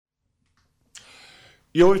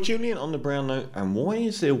You're with Julian on the Brown Note, and why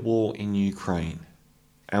is there war in Ukraine?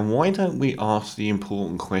 And why don't we ask the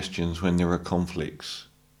important questions when there are conflicts?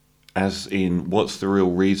 As in, what's the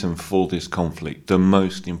real reason for this conflict? The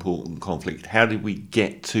most important conflict. How did we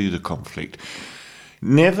get to the conflict?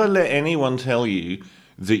 Never let anyone tell you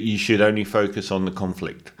that you should only focus on the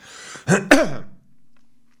conflict.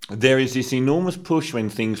 There is this enormous push when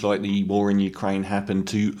things like the war in Ukraine happen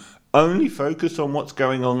to only focus on what's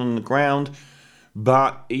going on the ground,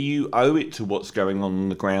 but you owe it to what's going on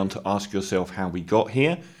the ground to ask yourself how we got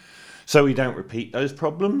here, so we don't repeat those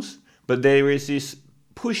problems. But there is this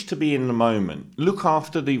push to be in the moment. Look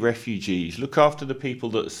after the refugees, look after the people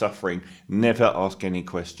that are suffering, never ask any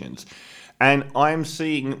questions. And I'm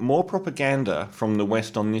seeing more propaganda from the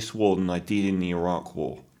West on this war than I did in the Iraq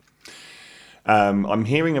war. I'm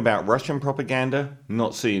hearing about Russian propaganda,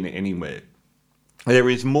 not seeing it anywhere. There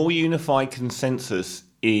is more unified consensus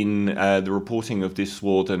in the reporting of this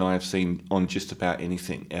war than I have seen on just about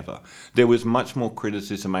anything ever. There was much more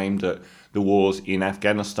criticism aimed at the wars in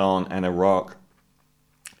Afghanistan and Iraq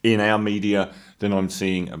in our media than I'm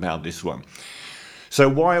seeing about this one. So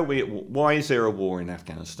why is there a war in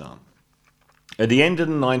Afghanistan? At the end of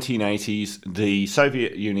the 1980s, the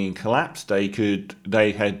Soviet Union collapsed.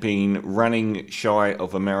 They had been running shy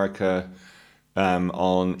of America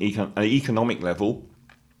on an economic level.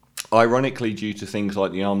 Ironically, due to things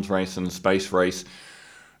like the arms race and the space race,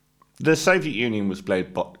 the Soviet Union was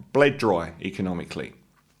bled dry economically.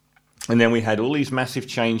 And then we had all these massive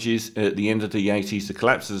changes at the end of the 80s, the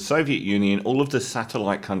collapse of the Soviet Union, all of the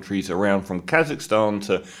satellite countries around from Kazakhstan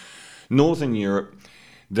to Northern Europe,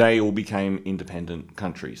 they all became independent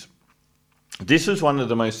countries. This was one of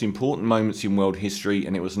the most important moments in world history,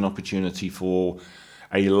 and it was an opportunity for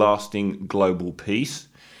a lasting global peace.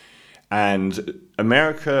 And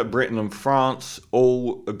America, Britain and France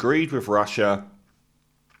all agreed with Russia.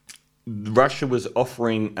 Russia was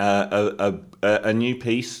offering a new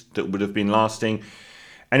peace that would have been lasting,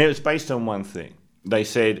 and it was based on one thing. They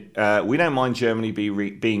said, we don't mind Germany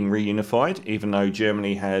being reunified, even though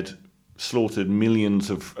Germany had slaughtered millions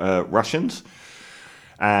of Russians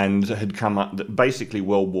and had come up. Basically,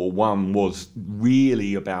 World War I was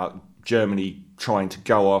really about Germany trying to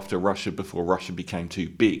go after Russia before Russia became too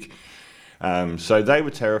big. So they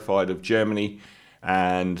were terrified of Germany,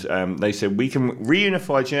 and they said, we can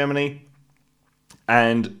reunify Germany,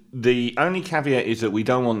 and the only caveat is that we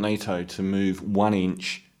don't want NATO to move 1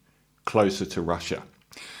 inch closer to Russia.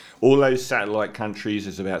 All those satellite countries,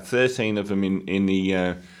 there's about 13 of them in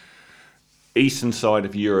the eastern side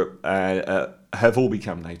of Europe, have all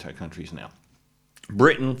become NATO countries now.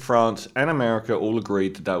 Britain, France and America all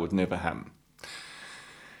agreed that that would never happen.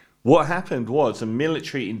 What happened was a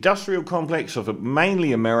military industrial complex of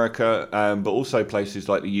mainly America, but also places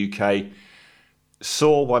like the UK,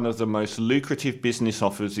 saw one of the most lucrative business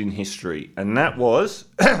offers in history, and that was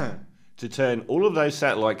to turn all of those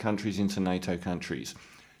satellite countries into NATO countries.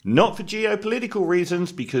 Not for geopolitical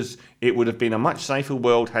reasons, because it would have been a much safer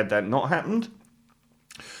world had that not happened,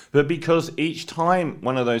 but because each time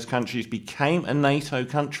one of those countries became a NATO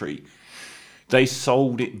country, they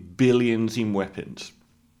sold it billions in weapons.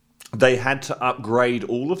 They had to upgrade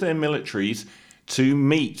all of their militaries to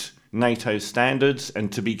meet NATO standards and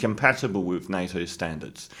to be compatible with NATO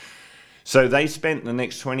standards. So they spent the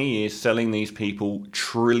next 20 years selling these people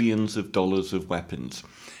trillions of dollars of weapons.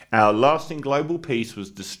 Our lasting global peace was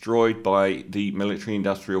destroyed by the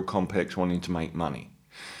military-industrial complex wanting to make money.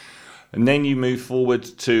 And then you move forward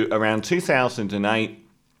to around 2008.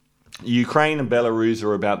 Ukraine and Belarus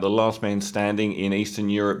are about the last men standing in Eastern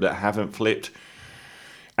Europe that haven't flipped.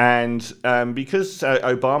 And because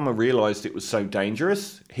Obama realized it was so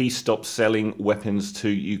dangerous, he stopped selling weapons to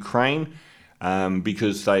Ukraine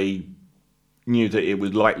because they knew that it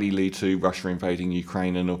would likely lead to Russia invading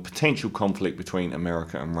Ukraine and a potential conflict between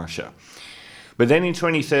America and Russia. But then in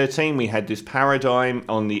 2013, we had this paradigm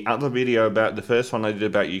on the other video about the first one I did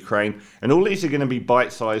about Ukraine. And all these are going to be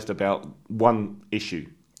bite-sized about one issue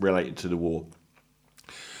related to the war.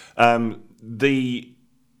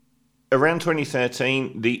 Around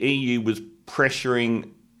 2013, the EU was pressuring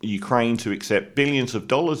Ukraine to accept billions of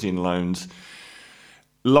dollars in loans,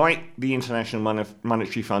 like the International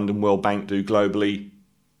Monetary Fund and World Bank do globally,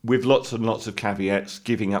 with lots and lots of caveats: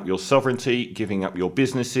 giving up your sovereignty, giving up your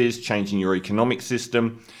businesses, changing your economic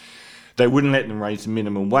system. They wouldn't let them raise the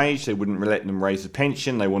minimum wage. They wouldn't let them raise the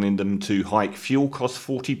pension. They wanted them to hike fuel costs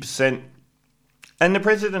 40%. And the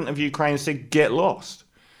president of Ukraine said, get lost.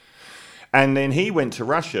 And then he went to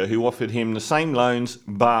Russia, who offered him the same loans,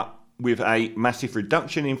 but with a massive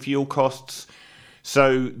reduction in fuel costs,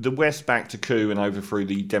 So the West backed a coup and overthrew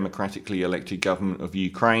the democratically elected government of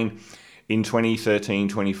Ukraine in 2013,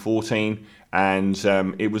 2014, and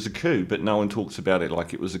it was a coup, but no one talks about it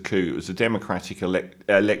like it was a coup. It was a democratic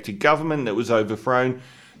elected government that was overthrown.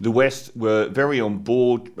 The West were very on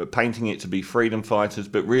board, painting it to be freedom fighters,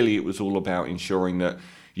 but really it was all about ensuring that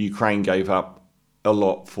Ukraine gave up a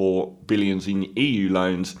lot for billions in EU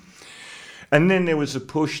loans. And then there was a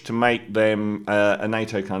push to make them a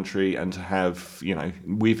NATO country and to have,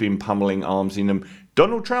 with him pummeling arms in them.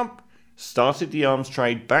 Donald Trump started the arms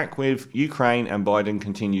trade back with Ukraine, and Biden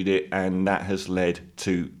continued it, and that has led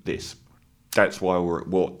to this. That's why we're at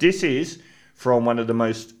war. This is from one of the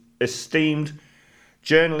most esteemed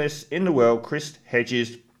journalists in the world, Chris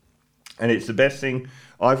Hedges, and it's the best thing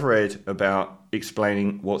I've read about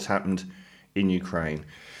explaining what's happened in Ukraine.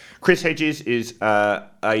 Chris Hedges is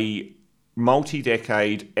a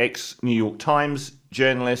multi-decade ex-New York Times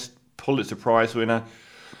journalist, Pulitzer Prize winner,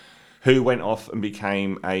 who went off and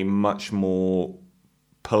became a much more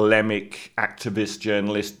polemic activist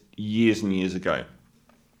journalist years and years ago.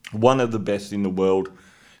 One of the best in the world,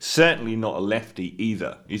 certainly not a lefty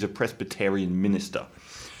either. He's a Presbyterian minister.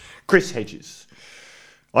 Chris Hedges.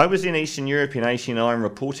 I was in Eastern Europe in 1989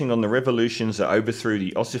 reporting on the revolutions that overthrew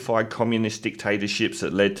the ossified communist dictatorships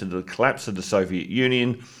that led to the collapse of the Soviet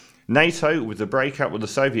Union. NATO, with the breakup of the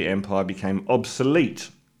Soviet Empire, became obsolete.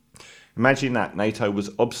 Imagine that. NATO was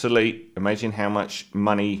obsolete. Imagine how much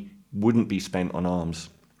money wouldn't be spent on arms.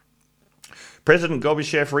 President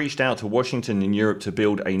Gorbachev reached out to Washington and Europe to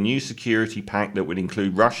build a new security pact that would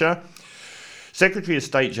include Russia. Secretary of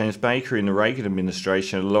State James Baker in the Reagan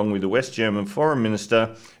administration, along with the West German foreign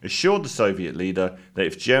minister, assured the Soviet leader that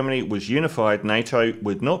if Germany was unified, NATO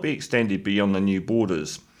would not be extended beyond the new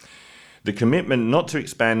borders. The commitment not to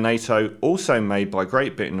expand NATO, also made by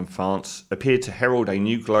Great Britain and France, appeared to herald a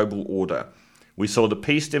new global order. We saw the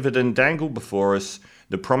peace dividend dangle before us,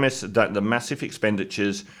 the promise that the massive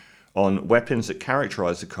expenditures on weapons that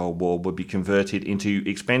characterised the Cold War would be converted into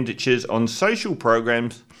expenditures on social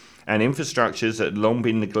programs and infrastructures that had long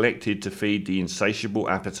been neglected to feed the insatiable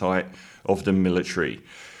appetite of the military.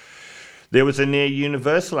 There was a near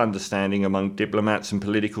universal understanding among diplomats and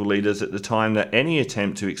political leaders at the time that any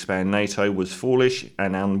attempt to expand NATO was foolish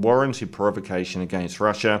and unwarranted provocation against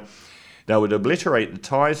Russia that would obliterate the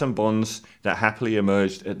ties and bonds that happily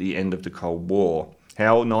emerged at the end of the Cold War.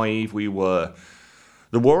 How naive we were.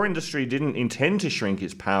 The war industry didn't intend to shrink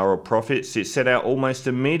its power or profits. It set out almost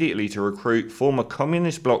immediately to recruit former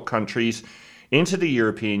communist bloc countries into the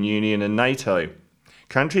European Union and NATO.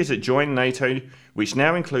 Countries that joined NATO, which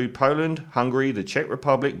now include Poland, Hungary, the Czech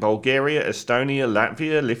Republic, Bulgaria, Estonia,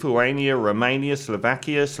 Latvia, Lithuania, Romania,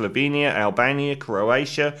 Slovakia, Slovenia, Albania,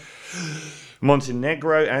 Croatia,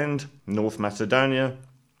 Montenegro and North Macedonia,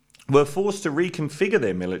 were forced to reconfigure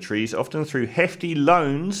their militaries, often through hefty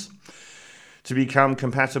loans, to become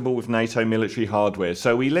compatible with NATO military hardware.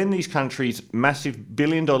 So we lend these countries massive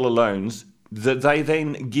billion-dollar loans that they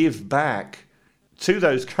then give back to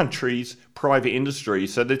those countries' private industry.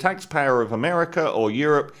 So the taxpayer of America or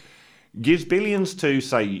Europe gives billions to,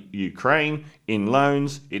 say, Ukraine in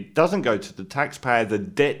loans. It doesn't go to the taxpayer, the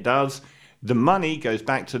debt does. The money goes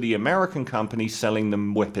back to the American company selling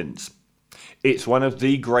them weapons. It's one of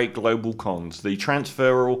the great global cons, the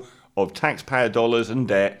transfer of taxpayer dollars and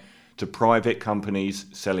debt to private companies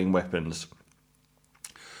selling weapons.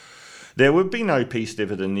 There would be no peace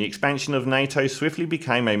dividend. The expansion of NATO swiftly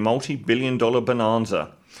became a multi-billion-dollar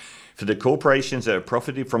bonanza for the corporations that have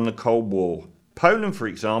profited from the Cold War. Poland, for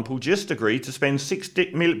example, just agreed to spend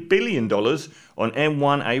 $6 billion on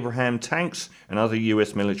M1 Abraham tanks and other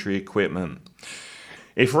US military equipment.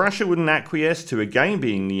 If Russia wouldn't acquiesce to again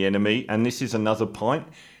being the enemy, and this is another point,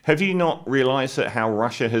 have you not realised that how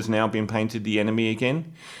Russia has now been painted the enemy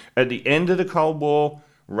again? At the end of the Cold War,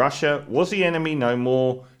 Russia was the enemy no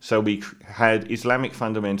more, so we had Islamic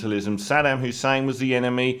fundamentalism. Saddam Hussein was the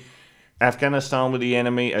enemy. Afghanistan was the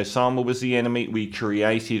enemy. Osama was the enemy. We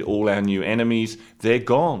created all our new enemies. They're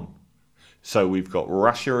gone. So we've got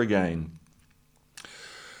Russia again.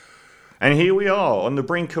 And here we are on the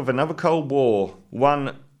brink of another Cold War,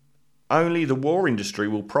 one only the war industry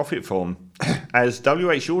will profit from. As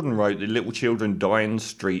W.H. Auden wrote, the little children die in the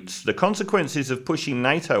streets. The consequences of pushing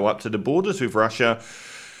NATO up to the borders with Russia.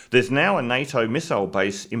 There's now a NATO missile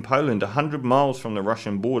base in Poland 100 miles from the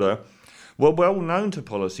Russian border. Were well known to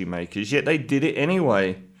policymakers, yet they did it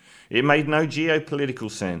anyway. It made no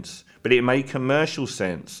geopolitical sense, but it made commercial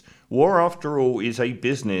sense. War, after all, is a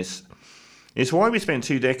business. It's why we spent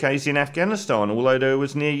 2 decades in Afghanistan, although there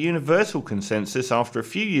was near universal consensus after a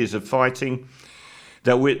few years of fighting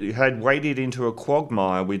that we had waded into a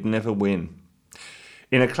quagmire we'd never win.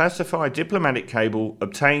 In a classified diplomatic cable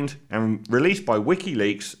obtained and released by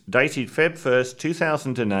WikiLeaks, dated Feb 1st,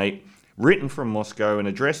 2008, written from Moscow and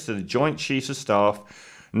addressed to the Joint Chiefs of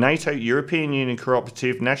Staff, NATO, European Union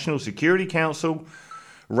Cooperative, National Security Council,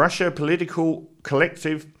 Russia Political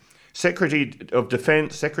Collective, Secretary of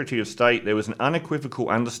Defense, Secretary of State, there was an unequivocal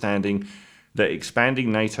understanding that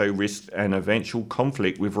expanding NATO risked an eventual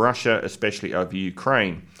conflict with Russia, especially over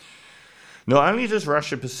Ukraine. Not only does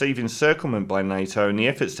Russia perceive encirclement by NATO and the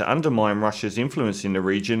efforts to undermine Russia's influence in the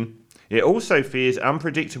region, it also fears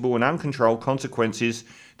unpredictable and uncontrolled consequences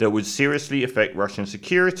that would seriously affect Russian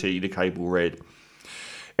security, the cable read.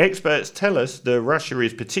 Experts tell us that Russia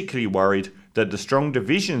is particularly worried that the strong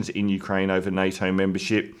divisions in Ukraine over NATO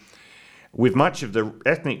membership, with much of the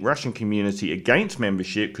ethnic Russian community against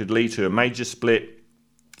membership, could lead to a major split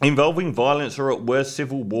involving violence or at worst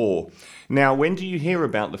civil war. Now, when do you hear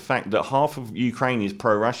about the fact that half of Ukraine is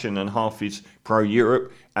pro-Russian and half is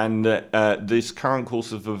pro-Europe, and that this current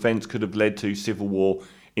course of events could have led to civil war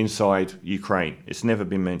inside Ukraine? It's never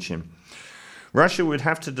been mentioned. Russia would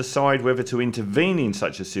have to decide whether to intervene in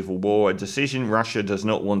such a civil war, a decision Russia does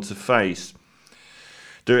not want to face.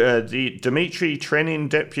 The Dmitry Trenin,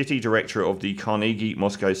 deputy director of the Carnegie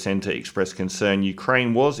Moscow Center, expressed concern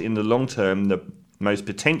Ukraine was, in the long term, the most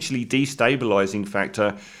potentially destabilizing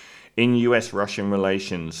factor in US-Russian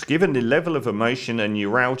relations. Given the level of emotion and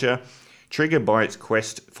neuralgia triggered by its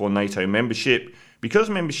quest for NATO membership, because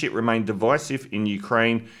membership remained divisive in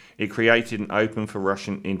Ukraine, it created an open for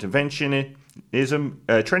Russian interventionism.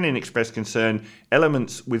 Trenin expressed concern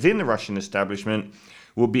elements within the Russian establishment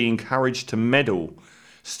will be encouraged to meddle,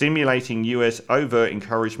 stimulating US overt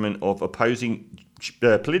encouragement of opposing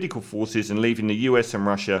political forces and leaving the US and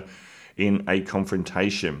Russia in a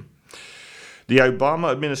confrontation. The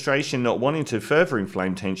Obama administration, not wanting to further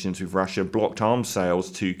inflame tensions with Russia, blocked arms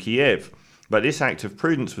sales to Kiev, but this act of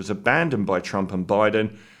prudence was abandoned by Trump and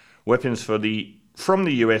Biden. Weapons from the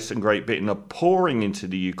US and Great Britain are pouring into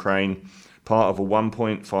the Ukraine, part of a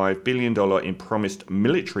 $1.5 billion in promised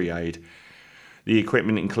military aid. The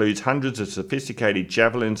equipment includes hundreds of sophisticated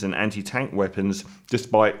javelins and anti-tank weapons,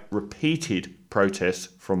 despite repeated protests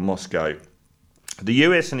from Moscow. The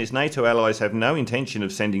US and its NATO allies have no intention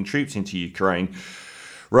of sending troops into Ukraine.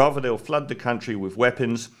 Rather, they'll flood the country with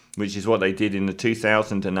weapons, which is what they did in the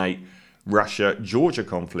 2008 Russia-Georgia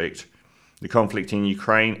conflict. The conflict in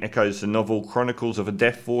Ukraine echoes the novel Chronicles of a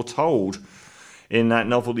Death Foretold. In that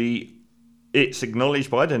novel, it's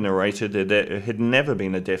acknowledged by the narrator that there had never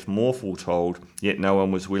been a death more foretold, yet no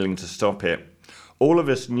one was willing to stop it. All of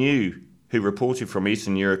us knew, who reported from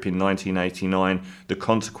Eastern Europe in 1989, the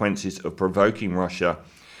consequences of provoking Russia,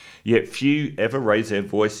 yet few ever raised their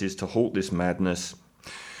voices to halt this madness.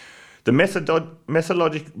 The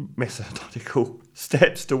methodological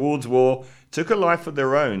steps towards war took a life of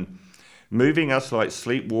their own, moving us like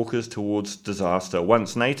sleepwalkers towards disaster.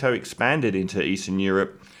 Once NATO expanded into Eastern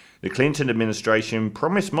Europe, the Clinton administration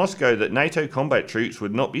promised Moscow that NATO combat troops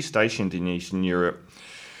would not be stationed in Eastern Europe.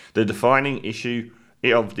 The defining issue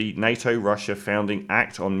of the NATO-Russia Founding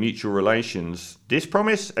Act on Mutual Relations. This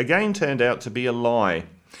promise again turned out to be a lie.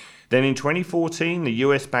 Then in 2014, the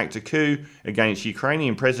US backed a coup against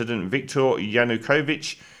Ukrainian President Viktor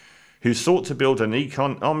Yanukovych, who sought to build an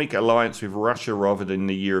economic alliance with Russia rather than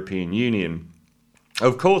the European Union.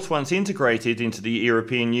 Of course, once integrated into the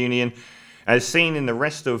European Union, as seen in the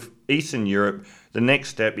rest of Eastern Europe, the next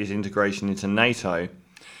step is integration into NATO.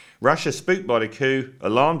 Russia, spooked by the coup,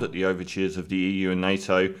 alarmed at the overtures of the EU and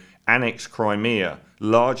NATO, annexed Crimea,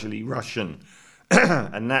 largely Russian,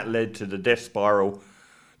 and that led to the death spiral,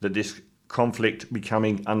 that this conflict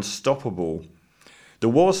becoming unstoppable. The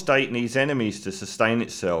war state needs enemies to sustain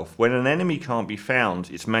itself. When an enemy can't be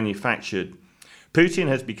found, it's manufactured. Putin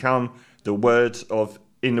has become,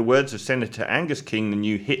 in the words of Senator Angus King, the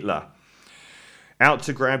new Hitler, out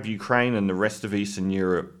to grab Ukraine and the rest of Eastern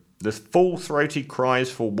Europe. The full-throated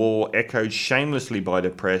cries for war, echoed shamelessly by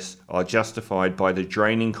the press, are justified by the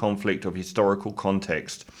draining conflict of historical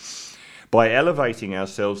context. By elevating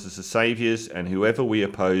ourselves as the saviours and whoever we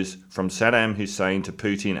oppose, from Saddam Hussein to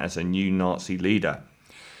Putin as a new Nazi leader.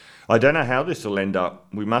 I don't know how this will end up.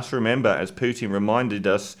 We must remember, as Putin reminded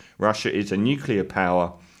us, Russia is a nuclear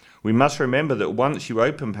power. We must remember that once you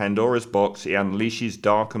open Pandora's box, it unleashes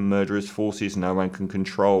dark and murderous forces no one can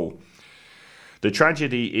control. The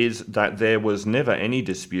tragedy is that there was never any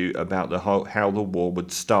dispute about how the war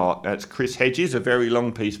would start. That's Chris Hedges, a very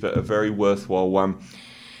long piece, but a very worthwhile one,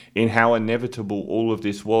 in how inevitable all of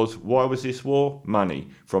this was. Why was this war? Money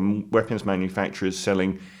from weapons manufacturers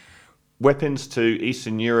selling weapons to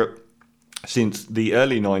Eastern Europe since the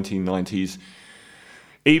early 1990s.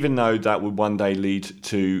 even though that would one day lead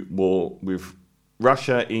to war with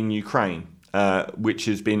Russia in Ukraine, which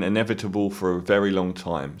has been inevitable for a very long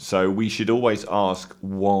time. So we should always ask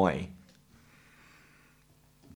why.